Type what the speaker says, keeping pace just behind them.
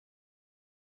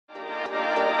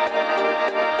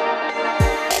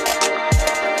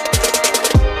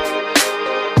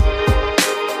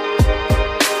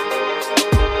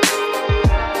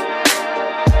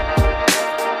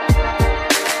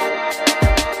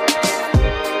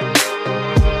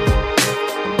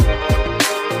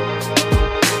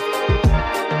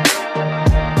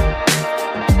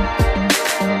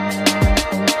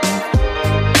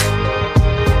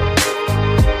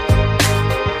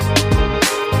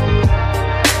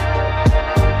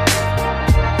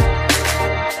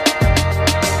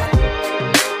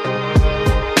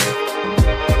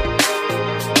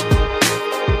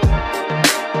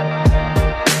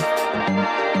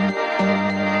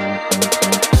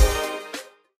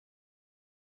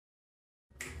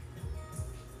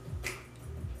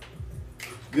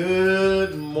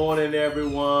Good morning,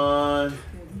 everyone.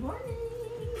 Good morning.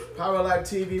 Power Light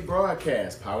TV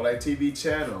broadcast, Power Light TV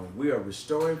channel. We are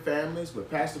restoring families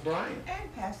with Pastor Brian.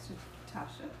 And Pastor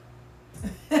Natasha.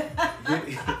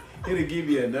 Here to give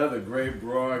you another great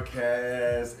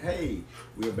broadcast. Hey,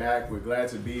 we're back. We're glad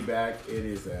to be back. It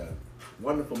is a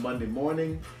wonderful Monday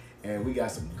morning, and we got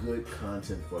some good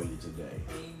content for you today.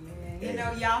 Amen. You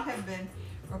know, y'all have been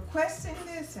requesting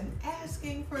this and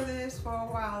asking for this for a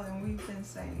while, and we've been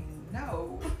saying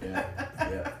no. Yeah.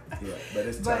 But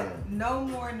it's time. But no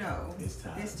more no. It's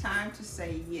time. It's time to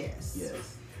say yes.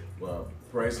 Yes. Well,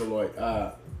 praise the Lord.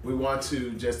 We want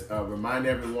to just remind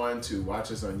everyone to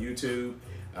watch us on YouTube,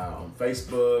 on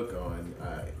Facebook,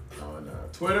 on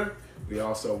Twitter. We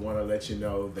also want to let you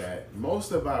know that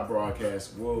most of our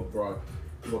broadcasts will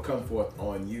come forth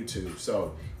on YouTube.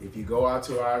 So if you go out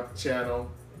to our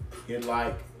channel, hit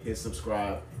like, hit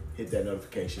subscribe, hit that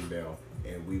notification bell,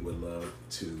 and we would love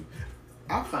to.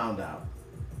 I found out,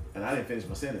 and I didn't finish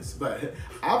my sentence, but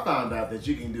I found out that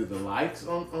you can do the likes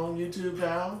on YouTube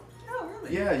now. Oh,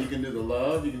 really? Yeah, you can do the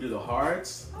love, you can do the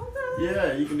hearts. Okay.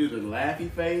 Yeah, you can do the laughy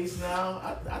face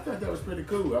now. I thought that was pretty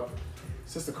cool.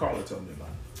 Sister Carla told me about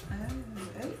it.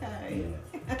 Oh, okay.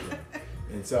 Yeah.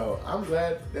 And so I'm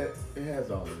glad that it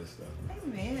has all of this stuff.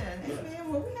 Amen. Yeah.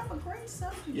 Amen. Well, we have a great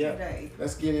subject Yeah. today.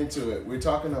 Let's get into it. We're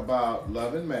talking about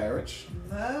love and marriage.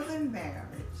 Love and marriage.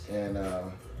 And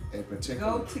in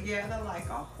particular, Go together like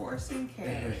a horse and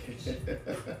carriage.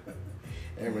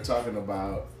 and we're talking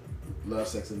about love,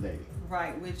 sex, and dating.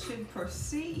 Right, which should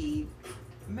precede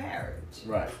marriage.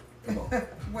 Right. Come on.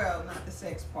 Well, not the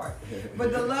sex part,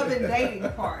 but the love and dating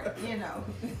part, you know.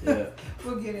 Yeah.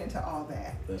 We'll get into all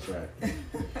that. That's right.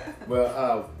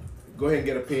 Well, go ahead and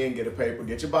get a pen, get a paper,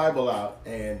 get your Bible out,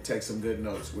 and take some good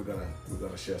notes. We're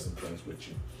gonna share some things with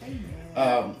you.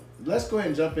 Amen. Let's go ahead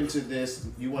and jump into this.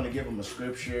 You want to give them a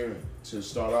scripture to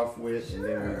start off with, and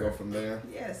then we Sure. go from there.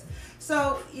 Yes.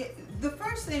 So the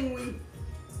first thing we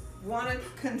want to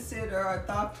consider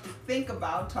or think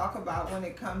about, talk about when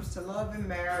it comes to love and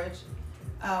marriage,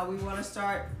 we want to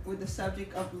start with the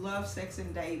subject of love, sex,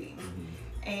 and dating.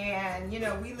 Mm-hmm. And, you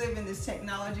know, we live in this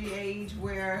technology age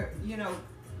where, you know,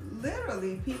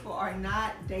 literally people are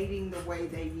not dating the way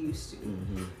they used to.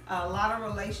 Mm-hmm. A lot of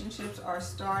relationships are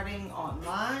starting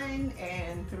online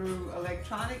and through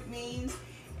electronic means,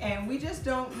 and we just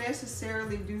don't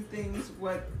necessarily do things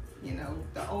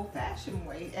the old-fashioned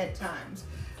way at times.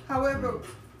 However,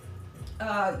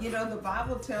 the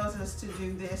Bible tells us to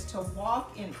do this, to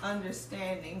walk in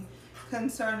understanding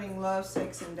concerning love,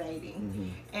 sex, and dating. Mm-hmm.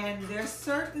 And there's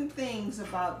certain things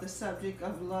about the subject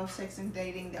of love, sex, and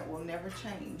dating that will never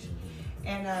change. Mm-hmm.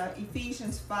 And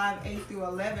Ephesians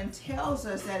 5:8-11 tells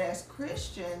us that as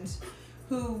Christians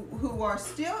who are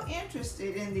still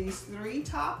interested in these three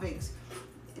topics,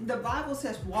 the Bible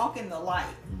says walk in the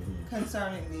light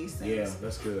concerning these things. Yeah,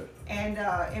 that's good. And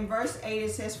in verse 8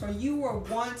 it says, "For you were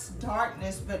once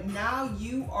darkness, but now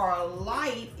you are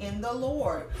light in the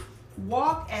Lord.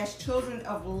 Walk as children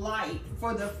of light,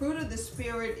 for the fruit of the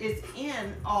Spirit is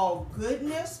in all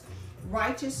goodness,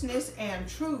 righteousness, and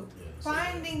truth,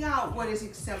 finding out what is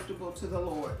acceptable to the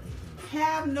Lord.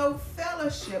 Have no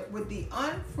fellowship with the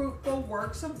unfruitful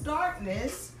works of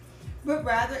darkness, but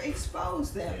rather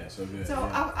expose them." Yeah, so good. So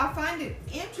Yeah. I find it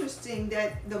interesting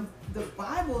that the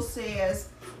Bible says,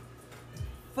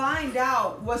 find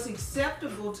out what's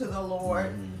acceptable to the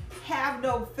Lord, have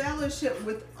no fellowship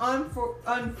with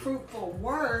unfruitful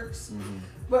works,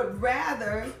 but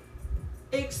rather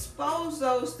expose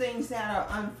those things that are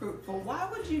unfruitful. Why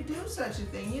would you do such a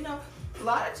thing? You know, a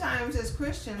lot of times as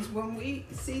Christians, when we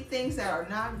see things that are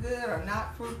not good or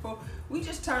not fruitful, we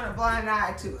just turn a blind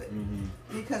eye to it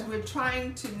because we're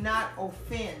trying to not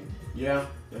offend. Yeah,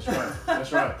 that's right.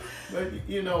 That's right. But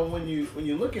you know, when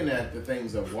you're looking at the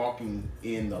things of walking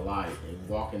in the light and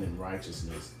walking in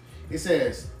righteousness, it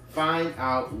says, find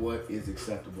out what is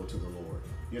acceptable to the Lord.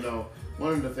 You know,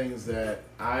 one of the things that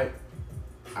I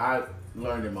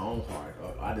learned in my own heart,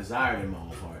 or I desired in my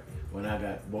own heart when I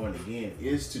got born again,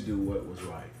 is to do what was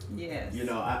right. Yes. You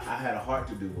know, I had a heart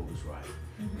to do what was right.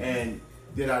 And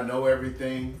did I know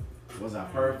everything? Was I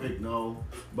perfect? No.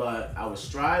 But I was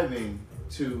striving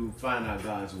to find out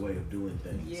God's way of doing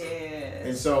things. Yes.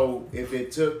 And so if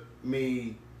it took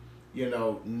me, you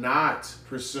know, not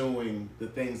pursuing the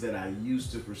things that I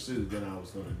used to pursue, then I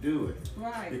was going to do it.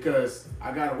 Right. Because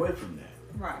I got away from that.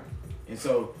 Right. And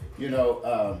so, you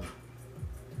know,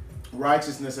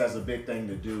 righteousness has a big thing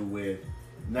to do with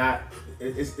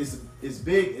it's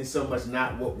big in so much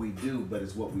not what we do, but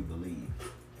it's what we believe.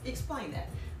 Explain that.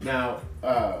 Now,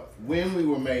 when we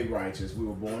were made righteous, we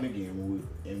were born again,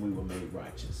 and we were made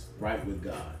righteous, right with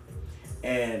God,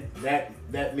 and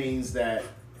that means that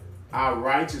our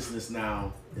righteousness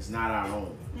now is not our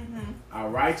own. Mm-hmm. Our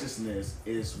righteousness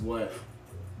is what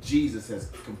Jesus has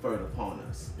conferred upon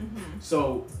us. Mm-hmm.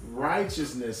 So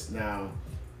righteousness now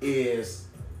is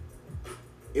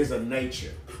a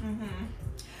nature. Mm-hmm.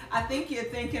 I think you're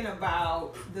thinking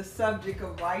about the subject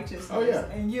of righteousness. Oh, yeah.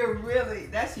 And you're really,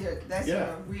 that's your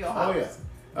real house. Oh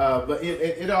yeah. But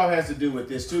it all has to do with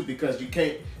this too, because you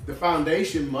can't. The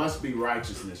foundation must be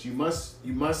righteousness. You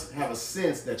must have a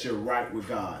sense that you're right with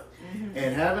God, Mm-hmm.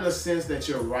 and having a sense that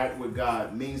you're right with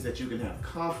God means that you can have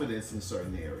confidence in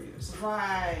certain areas.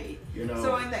 Right. You know.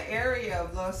 So in the area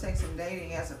of love, sex, and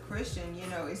dating, as a Christian,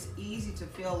 it's easy to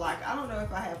feel like, I don't know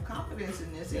if I have confidence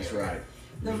in this That's area. right.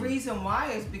 The reason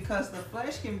why is because the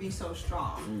flesh can be so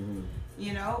strong. Mm-hmm.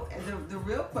 And the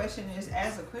real question is,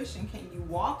 as a Christian, can you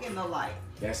walk in the light?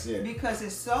 That's it. Because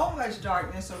there's so much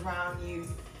darkness around you.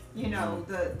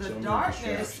 The So many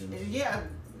darkness,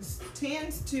 distractions.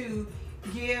 tends to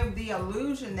give the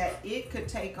illusion that it could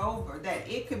take over, that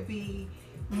it could be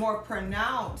more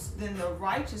pronounced than the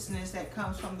righteousness that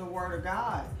comes from the Word of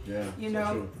God. Yeah.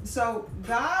 True. So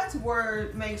God's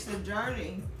Word makes the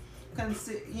journey,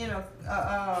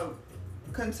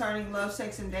 concerning love,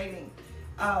 sex, and dating.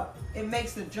 It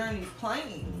makes the journey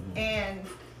plain. Mm-hmm.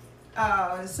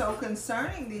 And so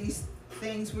concerning these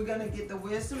things, we're going to get the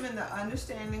wisdom and the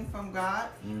understanding from God.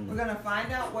 We're going to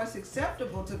find out what's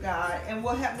acceptable to God, and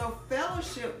we'll have no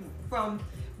fellowship from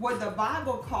what the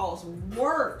Bible calls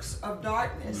works of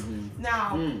darkness. Mm-hmm.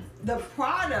 Now, the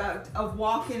product of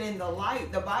walking in the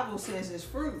light, the Bible says, is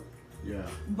fruit. Yeah.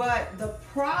 But the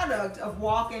product of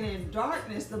walking in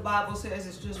darkness, the Bible says,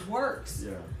 is just works.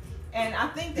 Yeah. And I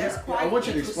think that's quite I want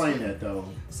you to interesting. explain that though.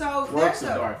 So Works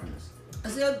of darkness.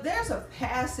 So there's a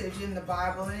passage in the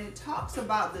Bible, and it talks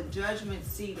about the judgment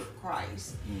seat of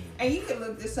Christ. And you can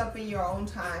look this up in your own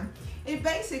time. It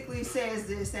basically says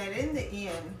this, that in the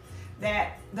end,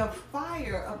 that the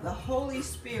fire of the Holy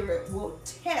Spirit will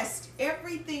test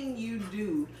everything you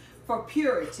do for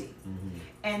purity.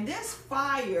 And this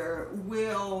fire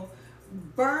will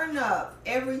burn up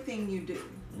everything you do.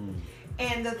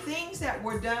 And the things that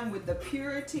were done with the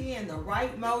purity and the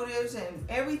right motives and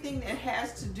everything that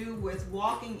has to do with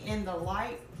walking in the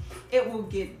light, it will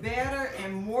get better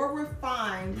and more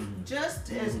refined,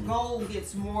 just as gold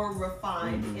gets more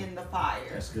refined in the fire.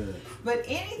 That's good. But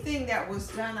anything that was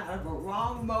done out of a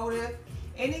wrong motive,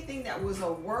 anything that was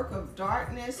a work of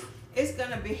darkness, it's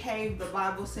going to behave, the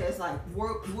Bible says, like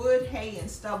wood, hay, and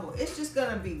stubble. It's just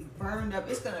going to be burned up.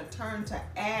 It's going to turn to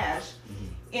ash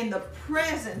in the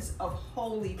presence of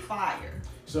holy fire.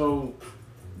 So,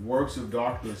 works of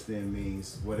darkness then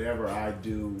means whatever I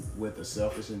do with a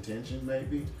selfish intention,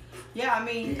 maybe? Yeah, I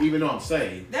mean, even though I'm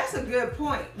saved. That's a good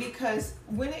point, because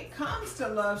when it comes to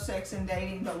love, sex, and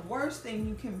dating, the worst thing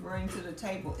you can bring to the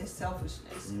table is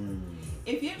selfishness.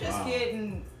 If you're just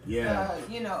getting,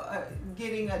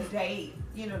 getting a date,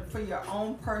 for your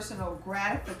own personal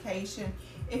gratification,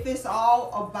 if it's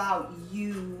all about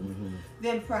you,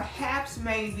 then perhaps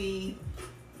maybe,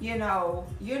 you're not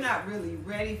really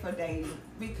ready for dating,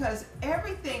 because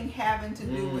everything having to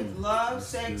do with love,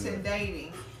 sex, and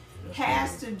dating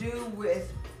has to do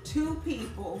with two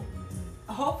people,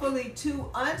 hopefully two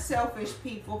unselfish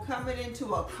people, coming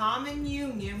into a common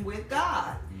union with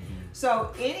God.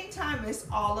 So anytime it's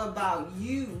all about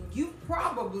you, you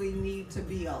probably need to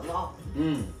be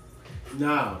alone.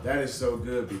 Now, that is so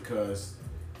good, because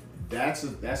that's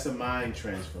a mind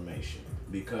transformation.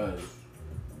 Because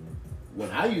when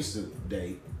I used to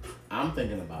date, I'm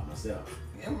thinking about myself.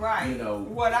 Right.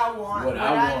 What I want, what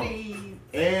I need.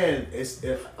 And it's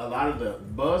a lot of the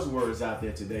buzzwords out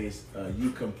there today is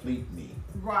you complete me.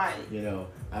 Right.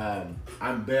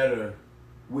 I'm better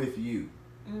with you.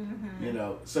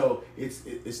 So it's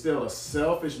still a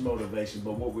selfish motivation,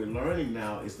 but what we're learning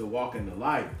now is to walk in the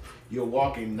light. You're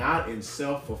walking not in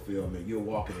self-fulfillment, you're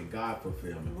walking in God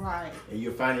fulfillment. Right. And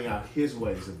you're finding out His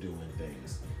ways of doing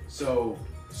things. So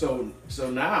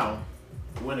now,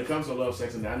 when it comes to love,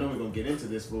 sex, and I know we're going to get into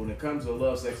this, but when it comes to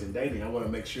love, sex, and dating, I want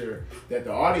to make sure that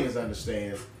the audience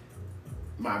understands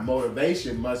my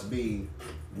motivation must be,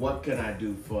 what can I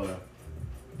do for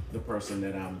the person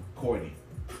that I'm courting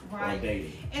or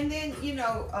dating? And then,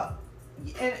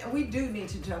 and we do need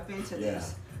to jump into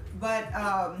this, but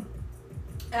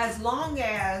as long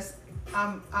as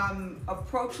I'm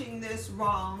approaching this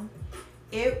wrong,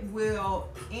 it will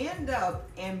end up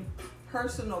in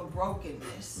personal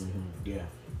brokenness.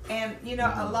 And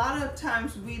a lot of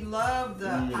times we love the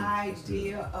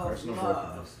idea of personal love.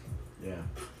 brokenness. Yeah.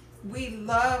 We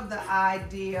love the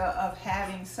idea of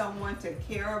having someone to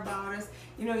care about us.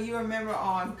 You know, you remember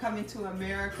on Coming to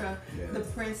America, Yes. the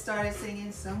prince started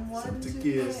singing, someone to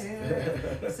kiss.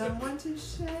 care, someone to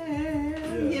share,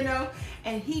 Yeah. you know,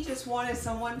 and he just wanted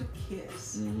someone to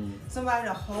kiss, somebody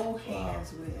to hold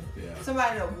hands with, Yeah.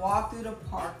 somebody to walk through the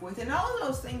park with, and all of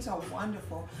those things are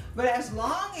wonderful. But as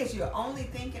long as you're only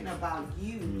thinking about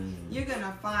you, you're going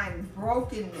to find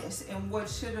brokenness in what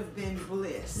should have been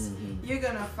bliss. You're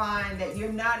going to find that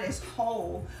you're not as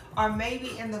whole, or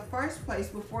maybe in the first place,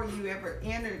 before you ever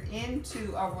entered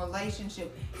into a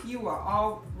relationship, you were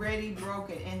already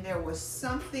broken and there was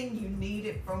something you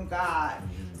needed from God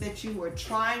that you were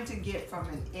trying to get from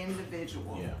an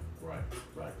individual. Yeah, right.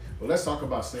 Well, let's talk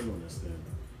about singleness then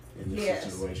in this Yes.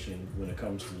 situation when it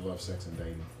comes to love, sex, and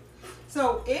dating.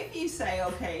 So if you say,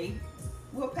 okay,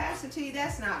 well, Pastor T,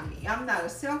 that's not me. I'm not a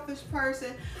selfish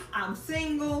person. I'm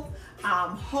single.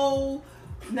 I'm whole.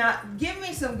 Now, give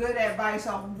me some good advice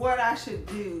on what I should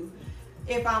do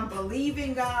if I'm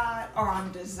believing God or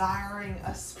I'm desiring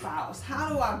a spouse. How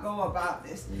do I go about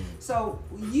this? So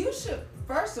you should,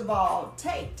 first of all,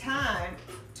 take time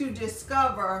to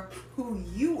discover who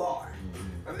you are.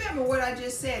 Remember what I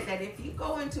just said, that if you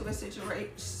go into a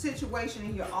situation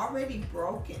and you're already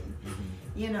broken,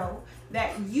 you know,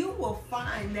 that you will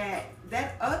find that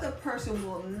that other person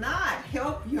will not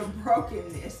help your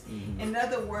brokenness. In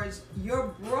other words,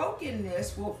 your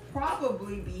brokenness will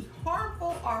probably be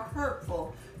harmful or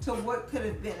hurtful to what could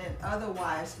have been an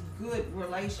otherwise good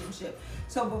relationship.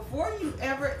 So before you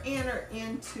ever enter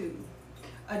into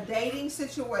a dating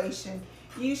situation,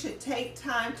 you should take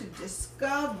time to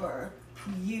discover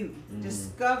you,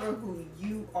 discover who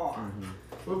you are.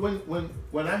 But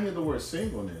when I hear the word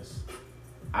singleness,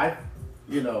 I,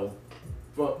 you know,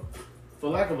 for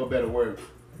lack of a better word,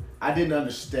 I didn't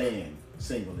understand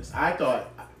singleness. I thought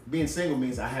being single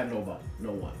means I have nobody,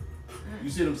 no one. You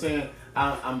see what I'm saying?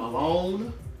 I'm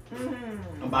alone.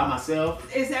 I'm by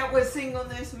myself. Is that what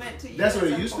singleness meant to you? That's what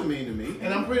it used to mean to me,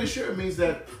 and I'm pretty sure it means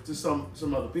that to some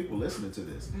other people listening to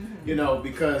this. You know,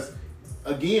 because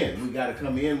again, we got to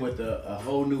come in with a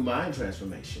whole new mind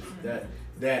transformation.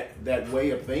 That way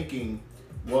of thinking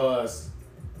was,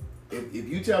 if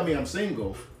you tell me I'm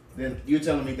single, then you're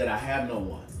telling me that I have no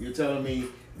one. You're telling me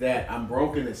that I'm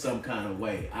broken in some kind of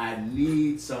way. I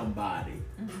need somebody.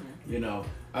 You know,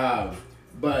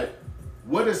 but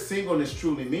what does singleness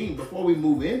truly mean? Before we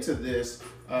move into this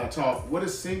talk, what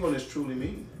does singleness truly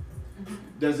mean?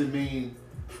 Does it mean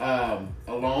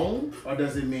alone, or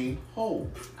does it mean whole?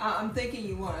 I'm thinking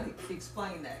you want to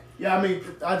explain that. Yeah, I mean,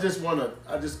 I just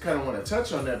kind of want to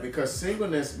touch on that, because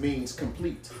singleness means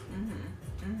complete.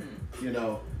 You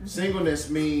know, singleness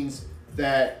means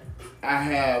that I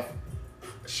have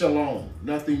shalom,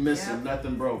 nothing missing,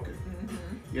 nothing broken.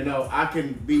 You know, I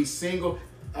can be single.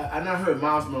 And I heard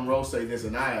Miles Monroe say this,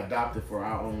 and I adopted for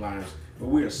our own lives, but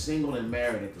we are single and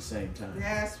married at the same time.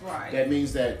 That's right. That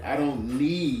means that I don't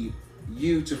need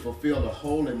you to fulfill the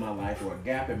hole in my life or a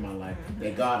gap in my life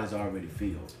that God has already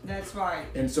filled. That's right.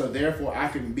 And so therefore I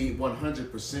can be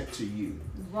 100% to you.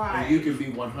 Right. And you can be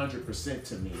 100%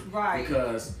 to me. Right.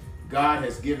 Because God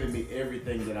has given me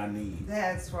everything that I need.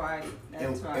 That's right.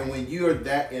 That's right. And when you're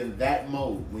in that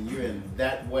mode, when you're in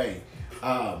that way,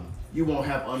 you won't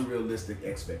have unrealistic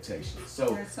expectations.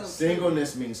 So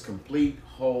singleness means complete,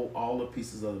 whole, all the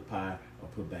pieces of the pie are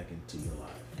put back into your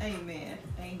life. Amen.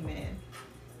 Amen.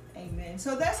 Amen.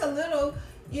 So that's a little,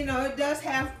 you know, it does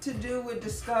have to do with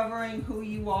discovering who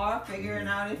you are, figuring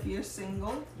out if you're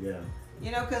single. Yeah.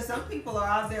 You know, because some people are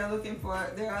out there looking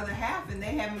for their other half and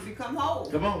they haven't become whole.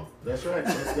 Come on. That's right.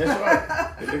 That's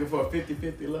right. They're looking for a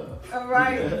 50-50 love. All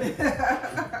right.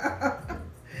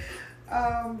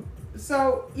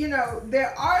 So, you know,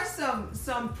 there are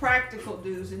some practical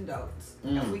do's and don'ts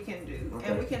that we can do. Okay.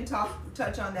 And we can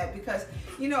touch on that because,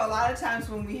 you know, a lot of times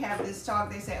when we have this talk,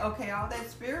 they say, okay, all that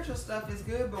spiritual stuff is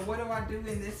good, but what do I do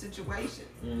in this situation?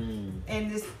 In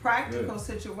this practical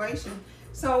situation.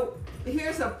 So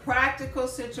here's a practical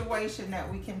situation that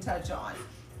we can touch on.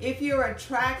 If you're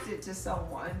attracted to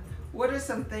someone, what are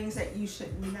some things that you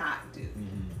should not do?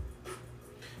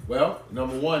 Well,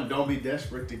 number one, don't be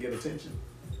desperate to get attention.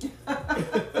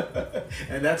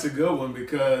 And that's a good one,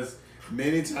 because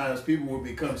many times people will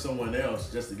become someone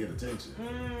else just to get attention.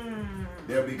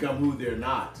 They'll become who they're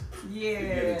not to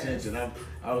get attention.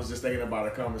 I was just thinking about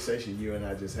a conversation you and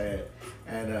I just had,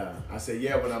 and I said,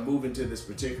 yeah, when I move into this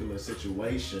particular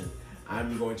situation,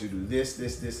 I'm going to do this,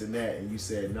 and that. And you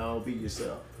said, no, be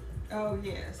yourself. Oh,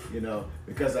 yes. You know,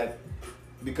 because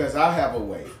I have a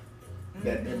way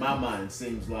that in my mind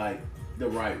seems like the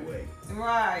right way.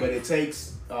 Right. But it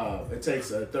takes it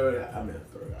takes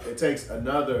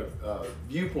another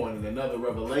viewpoint and another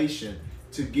revelation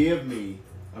to give me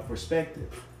a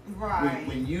perspective. Right.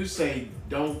 When you say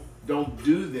don't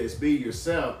do this, be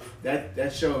yourself,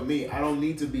 that showed me I don't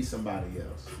need to be somebody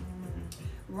else.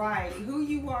 Right. Who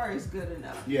you are is good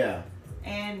enough. Yeah.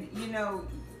 And you know,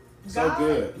 So God,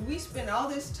 good. we spend all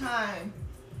this time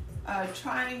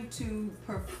trying to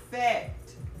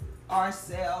perfect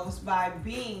ourselves by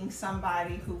being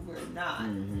somebody who we're not.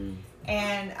 Mm-hmm.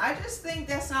 And I just think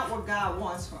that's not what God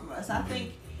wants from us. I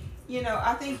think, you know,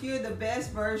 I think you're the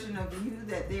best version of you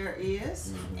that there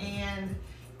is. And,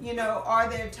 you know, are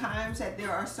there times that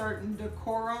there are certain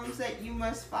decorums that you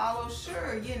must follow?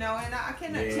 Sure, you know, and I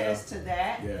can attest to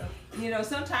that. Yeah. You know,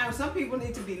 sometimes some people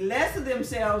need to be less of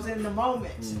themselves in the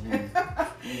moment.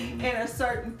 In a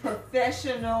certain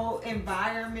professional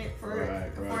environment,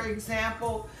 for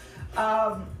example.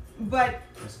 But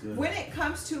when it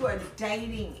comes to a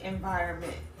dating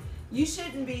environment, you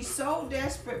shouldn't be so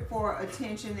desperate for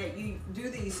attention that you do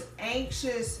these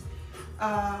anxious,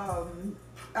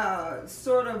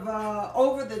 sort of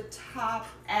over the top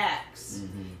acts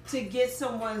to get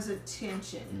someone's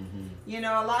attention. You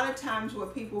know, a lot of times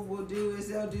what people will do is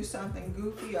they'll do something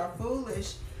goofy or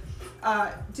foolish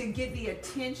to get the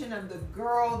attention of the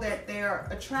girl that they're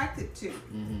attracted to.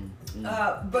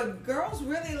 But girls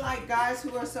really like guys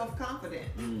who are self-confident.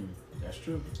 That's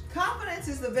true. Confidence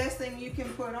is the best thing you can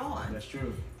put on. That's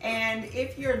true. And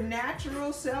if your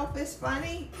natural self is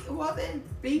funny, well then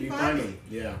be funny.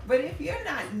 Yeah. But if you're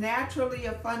not naturally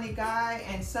a funny guy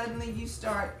and suddenly you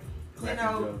start, Cracking you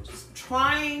know, jokes.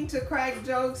 trying to crack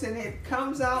jokes and it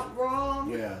comes out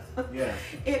wrong. Yeah.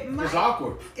 It's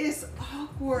awkward. It's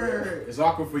awkward. Yeah. It's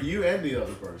awkward for you and the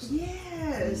other person.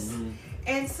 Yes.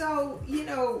 And so, you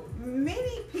know,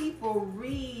 many people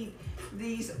read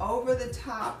these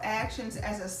over-the-top actions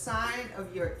as a sign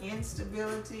of your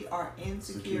instability or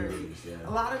insecurity. A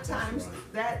lot of times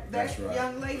that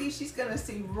young lady, she's going to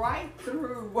see right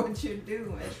through what you're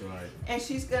doing. That's right. And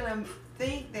she's going to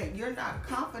think that you're not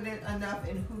confident enough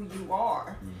in who you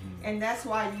are. And that's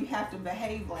why you have to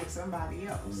behave like somebody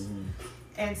else.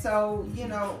 And so, you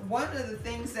know, one of the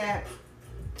things that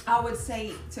I would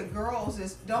say to girls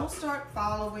is don't start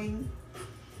following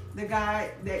the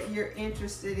guy that you're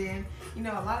interested in. You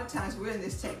know, a lot of times we're in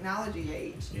this technology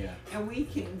age, and we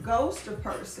can ghost a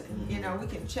person. You know, we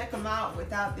can check them out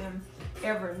without them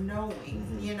ever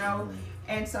knowing. You know,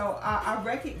 and so I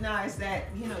recognize that,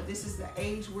 you know, this is the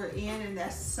age we're in, and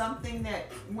that's something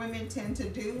that women tend to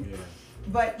do.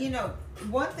 But you know,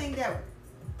 one thing that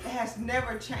has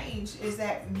never changed is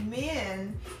that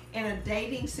men in a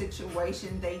dating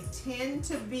situation, they tend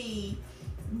to be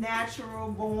natural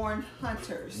born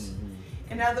hunters.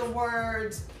 In other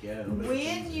words,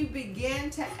 when you begin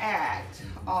to act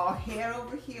all head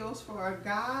over heels for a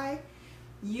guy,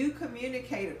 you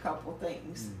communicate a couple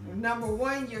things. Number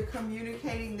one, you're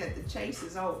communicating that the chase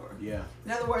is over.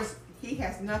 In other words, he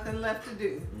has nothing left to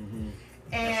do.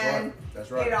 And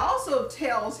That's right. It also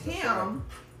tells him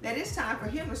that it's time for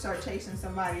him to start chasing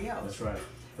somebody else. That's right.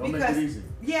 Don't make it easy.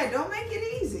 Yeah, don't make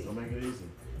it easy. Don't make it easy.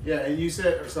 Yeah, and you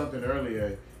said something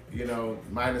earlier, you know,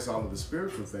 minus all of the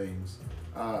spiritual things,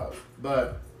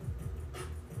 but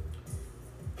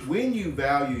when you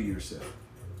value yourself,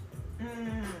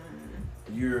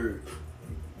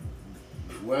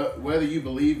 whether you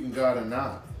believe in God or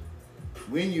not,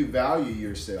 when you value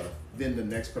yourself, then the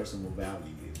next person will value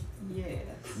you. Yes.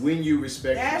 When you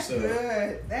respect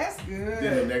yourself, that's good.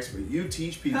 then the next person, you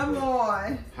teach people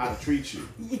how to treat you.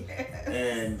 Yes.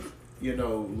 And you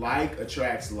know, like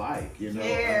attracts like. You know,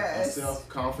 a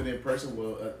self-confident person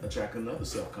will attract another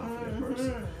self-confident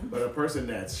person. But a person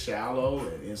that's shallow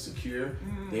and insecure,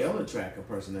 they'll attract a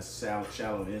person that's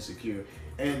shallow and insecure.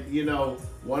 And you know,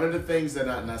 one of the things that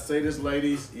and I say this,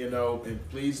 ladies, you know, and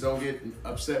please don't get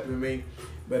upset with me,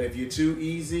 but if you're too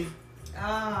easy,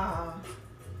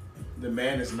 the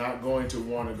man is not going to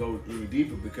want to go any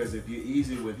deeper, because if you're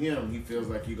easy with him, he feels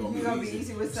like you're gonna be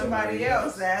easy with somebody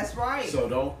else. That's right. So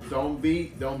don't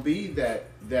be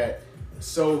that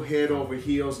so head over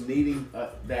heels needing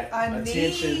that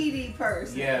attention. A needy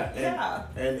person.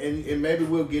 And maybe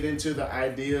we'll get into the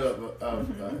idea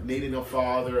of needing a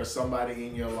father or somebody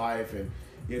in your life, and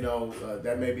you know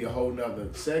that may be a whole nother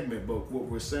segment. But what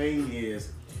we're saying is,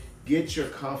 Get your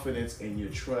confidence and your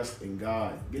trust in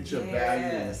God. Get your value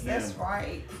in Him. That's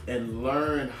right. And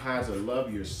learn how to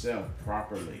love yourself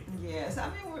properly. Yes, I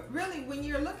mean, really, when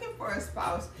you're looking for a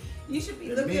spouse, you should be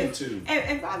And looking. men too.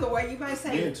 And by the way, you might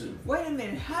say, Men too. wait a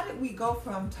minute, how did we go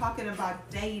from talking about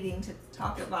dating to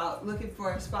talk about looking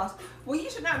for a spouse? Well,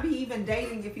 you should not be even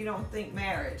dating if you don't think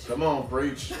marriage. Come on,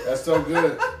 preach. That's so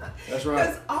good. That's right.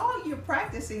 Because all you're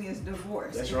practicing is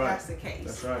divorce. That's if right. That's the case.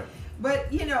 That's right.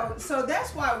 But so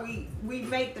that's why we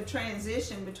make the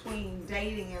transition between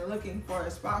dating and looking for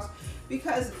a spouse,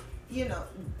 because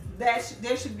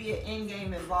there should be an end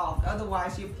game involved.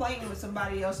 Otherwise, you're playing with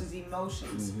somebody else's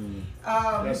emotions.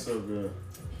 Mm-hmm. That's so good.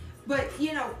 But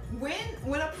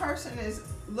when a person is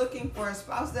looking for a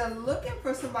spouse, they're looking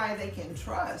for somebody they can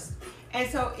trust. And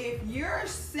so if you're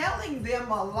selling them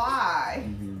a lie,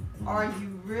 are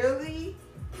you really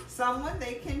someone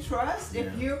they can trust?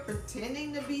 If you're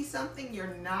pretending to be something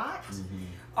you're not,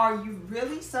 are you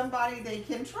really somebody they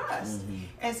can trust?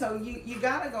 And so you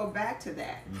got to go back to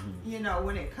that,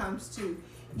 when it comes to,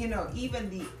 even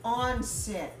the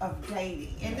onset of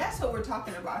dating. And that's what we're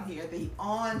talking about here, the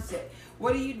onset.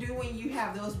 What do you do when you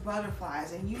have those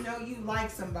butterflies and you like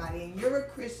somebody and you're a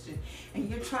Christian and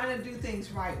you're trying to do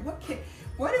things right?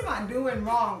 What am I doing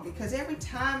wrong? Because every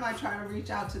time I try to reach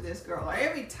out to this girl, or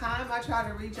every time I try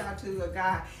to reach out to a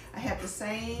guy, I have the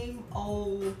same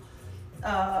old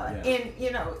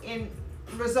in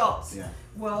results. Yeah.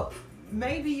 Well,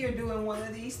 maybe you're doing one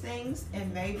of these things,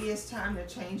 and maybe it's time to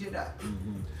change it up.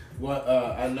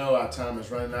 Well, I know our time is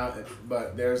running out,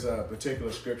 but there's a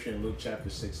particular scripture in Luke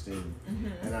chapter 16,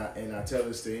 and I tell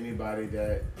this to anybody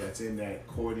that's in that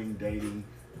courting, dating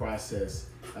process.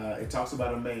 It talks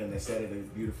about a man that sat at a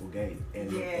beautiful gate, and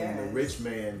the rich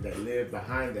man that lived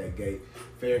behind that gate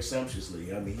fared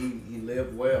sumptuously. I mean, he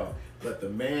lived well, but the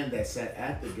man that sat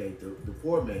at the gate, the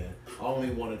poor man, only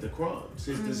wanted the crumbs.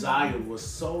 His desire was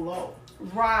so low.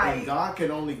 Right. And God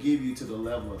can only give you to the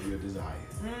level of your desire.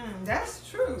 That's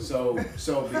true. So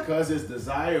because his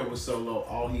desire was so low,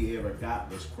 all he ever got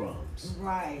was crumbs.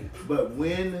 Right. But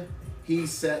when he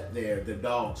sat there, the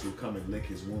dogs would come and lick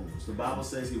his wounds. The Bible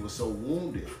says he was so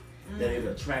wounded that it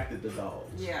attracted the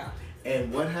dogs. Yeah.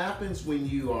 And what happens when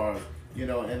you are,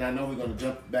 and I know we're going to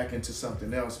jump back into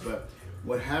something else, but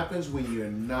what happens when you're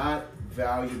not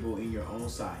valuable in your own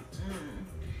sight,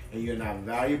 and you're not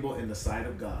valuable in the sight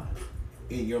of God,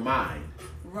 in your mind,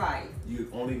 right, you're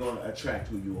only going to attract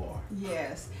who you are.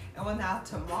 Yes. And well, now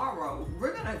tomorrow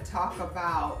we're going to talk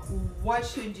about what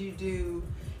should you do.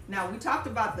 Now we talked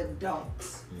about the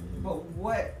don'ts, but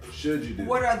what should you do?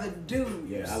 What are the do's?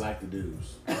 Yeah, I like the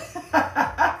do's.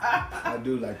 I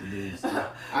do like the do's.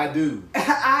 I do.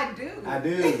 I do. I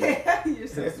do. You're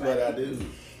so That's funny. what I do.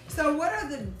 So what are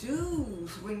the do's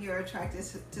when you're attracted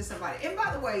to somebody? And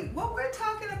by the way, what we're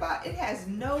talking about, it has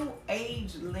no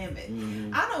age limit.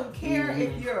 I don't care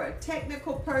if you're a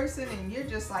technical person and you're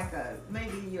just like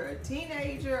maybe you're a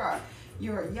teenager or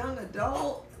you're a young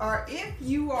adult, or if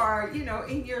you are,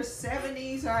 in your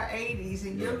 70s or 80s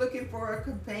and you're looking for a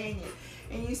companion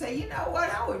and you say, what,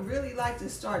 I would really like to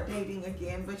start dating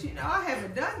again, but I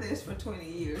haven't done this for 20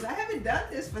 years. I haven't done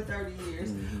this for 30 years.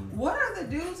 What are the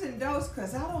do's and don'ts?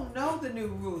 Because I don't know the new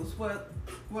rules.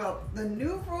 Well, the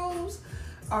new rules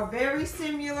are very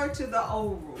similar to the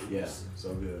old rules. Yes,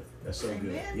 so good. That's so Amen.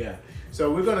 good. Yeah.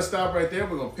 So we're going to stop right there.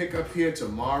 We're going to pick up here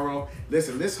tomorrow.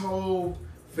 Listen, this whole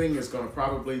thing is going to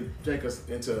probably take us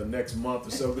into next month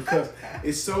or so because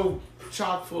it's so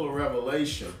chock full of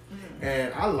revelation.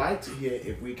 And I like to hear,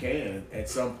 if we can, at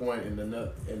some point in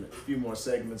a few more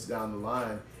segments down the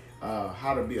line,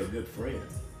 how to be a good friend.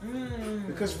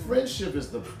 Because friendship is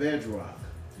the bedrock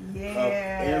of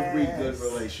every good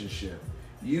relationship.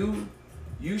 You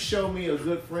show me a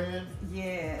good friend,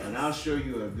 and I'll show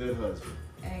you a good husband.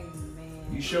 Amen.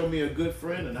 You show me a good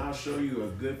friend, and I'll show you a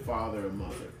good father and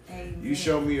mother. Amen. You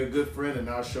show me a good friend, and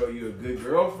I'll show you a good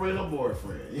girlfriend or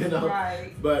boyfriend.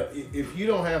 Right. But if you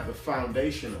don't have the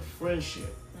foundation of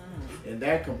friendship and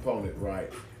that component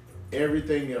right,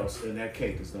 everything else in that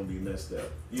cake is gonna be messed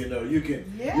up. You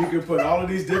can put all of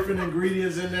these different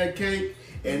ingredients in that cake,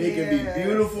 and it can be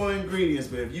beautiful ingredients.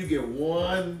 But if you get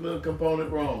one little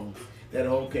component wrong, that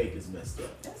whole cake is messed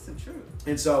up. That's the truth.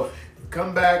 And so,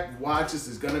 come back, watch us.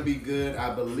 It's going to be good.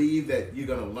 I believe that you're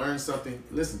going to learn something.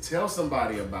 Listen, tell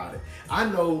somebody about it. I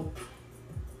know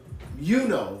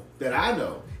that I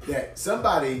know that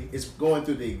somebody is going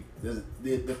through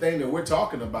the thing that we're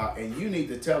talking about, and you need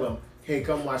to tell them, hey,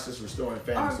 come watch this Restoring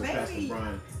Families with Pastor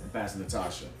Brian and Pastor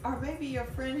Natasha. Or maybe your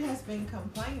friend has been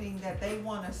complaining that they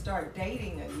want to start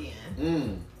dating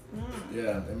again.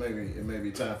 Yeah, it may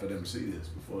be time for them to see this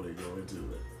before they go into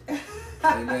it.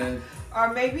 Amen.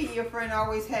 Or maybe your friend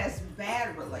always has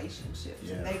bad relationships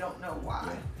Yeah. and they don't know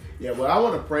why. Yeah, well, I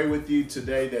want to pray with you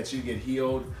today that you get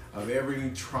healed of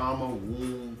every trauma,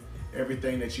 wound,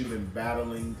 everything that you've been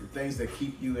battling, the things that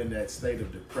keep you in that state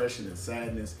of depression and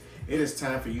sadness. It is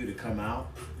time for you to come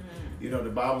out. You know, the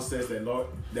Bible says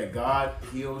that God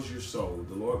heals your soul.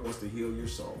 The Lord wants to heal your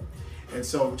soul. And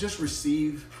so just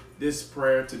receive this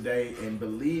prayer today and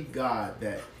believe God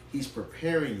that He's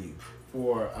preparing you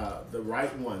for the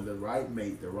right one, the right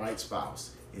mate, the right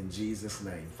spouse, in Jesus'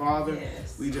 name. Father,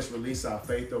 we just release our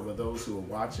faith over those who are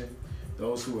watching,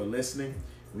 those who are listening.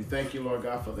 We thank you, Lord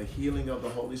God, for the healing of the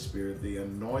Holy Spirit, the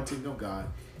anointing of God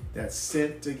that's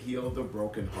sent to heal the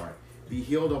broken heart. Be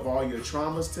healed of all your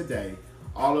traumas today,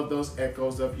 all of those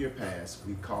echoes of your past.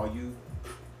 We call you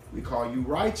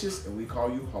righteous, and we call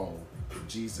you whole. In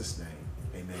Jesus' name.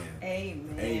 Amen.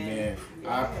 Amen. Amen. Yes.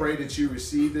 I pray that you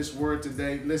receive this word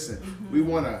today. Listen, we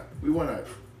wanna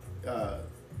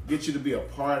get you to be a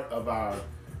part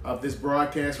of this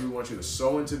broadcast. We want you to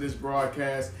sow into this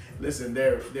broadcast. Listen,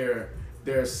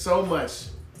 there's so much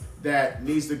that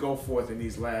needs to go forth in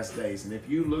these last days, and if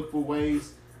you look for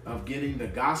ways of getting the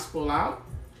gospel out,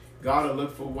 God will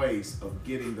look for ways of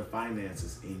getting the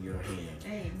finances in your hand.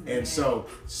 Amen. And so,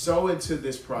 sow into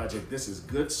this project. This is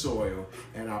good soil,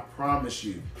 and I promise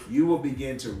you, you will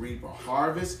begin to reap a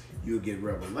harvest. You'll get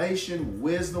revelation.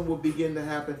 Wisdom will begin to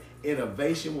happen.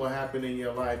 Innovation will happen in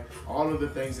your life. All of the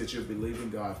things that you're believing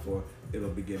God for, it'll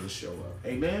begin to show up.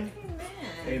 Amen? Amen.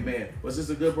 Amen. Was this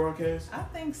a good broadcast? I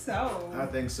think so. I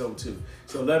think so too.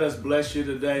 So let us bless you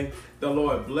today. The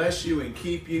Lord bless you and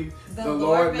keep you. The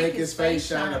Lord make his face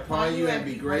shine upon you and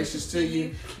be gracious to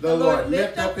you. The Lord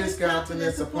lift up his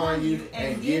countenance upon you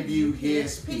and give you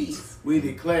his peace. We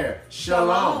declare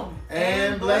shalom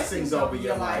and blessings over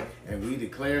your life. And we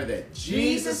declare that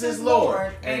Jesus is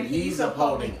Lord and he's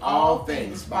upholding all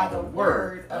things by the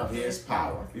word of his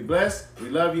power. Be blessed. We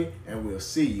love you, and we'll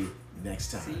see you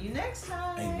next time. See you next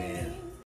time. Amen.